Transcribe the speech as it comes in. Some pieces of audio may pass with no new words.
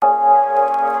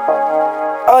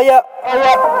yeah.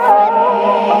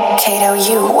 Kato,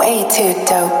 you way too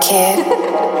dope, kid.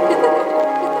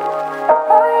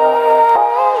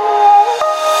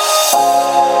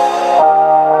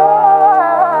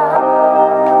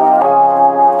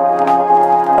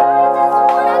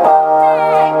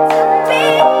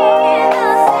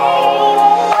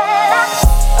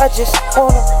 I just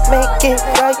wanna make it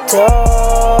right,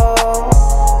 though.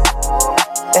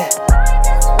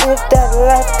 Live that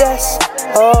life, that's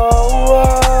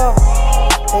all.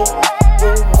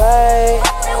 Get right.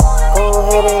 Go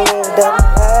ahead and live that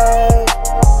life.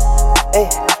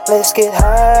 Let's get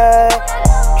high.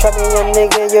 Try me, young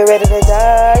nigga, you ready to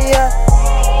die? Yeah.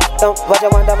 Don't watch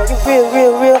out, one dollar, you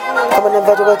real. Come on and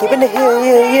vegetable, keeping the hill,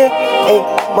 yeah.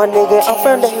 My nigga, I'm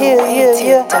from the hill,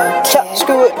 yeah. Chop,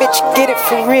 screw it, bitch, get it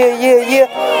for real, yeah.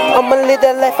 I'ma live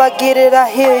that life, I get it, I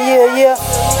hear, yeah.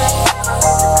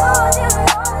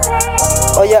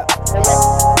 Oh yeah.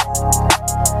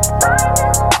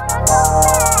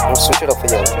 I'm switch it up for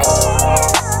you.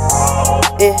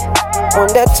 Yeah,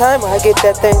 on that time I get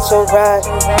that thing so right.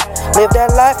 Live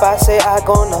that life, I say I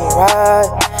gonna ride.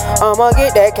 I'ma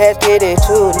get that cash, get it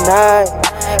tonight.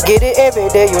 Get it every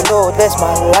day, you know that's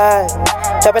my life.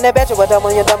 Chopping that batch, what I'm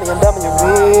on your dummy, you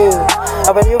real.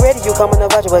 I when you ready, you coming to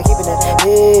watch you, but keeping it,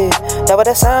 yeah. That was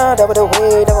the sound, that was the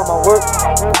way, that was my work.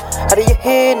 How do you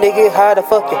hear, nigga, how the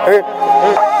fuck you hurt?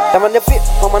 I'm on the fit,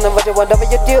 I'm on the watch, what double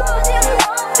you do?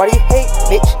 Why do you hate,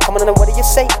 bitch? Come on, what do you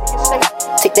say?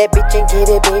 Take that bitch and get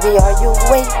it, baby, are you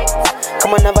wait?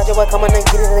 Come on, watch it, come on and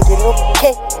get it,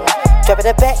 okay. Dropping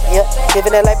that back, yeah.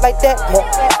 Living that life like that, yeah.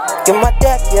 Give my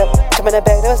dad, yeah. Coming that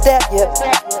back, that was that, yeah.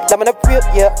 I'm on the real,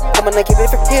 yeah. Come on and keep it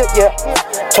for real, yeah.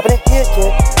 Chopping it here,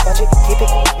 yeah. Watch it, keep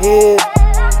it here.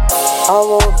 I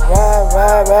wanna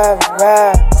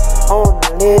ride. I wanna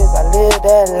live, I live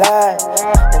that life.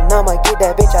 And I'ma get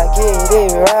that bitch, I get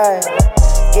it right.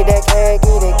 Get that cash,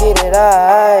 get it,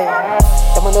 alright.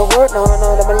 I'm on the work, no. I'm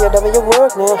on your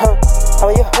work, no, huh. How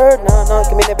are you hurt, no.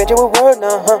 Give me that bitch, your word,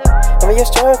 no, huh. Give me your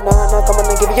serve, no. Come on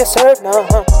and give me your serve, no,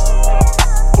 huh.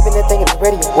 Keeping that thing in the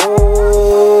radio,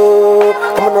 whoa.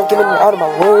 Come on and give me all of my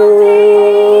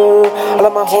word. All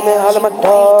of my homies, all of my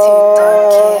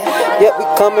dog. Yeah, we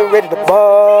coming ready to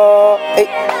ball. Hey,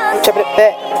 chopping it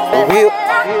back, for real.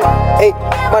 Hey,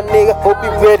 my nigga, hope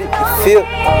you ready, you feel.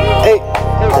 Hey,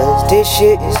 cause this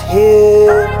shit is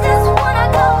here.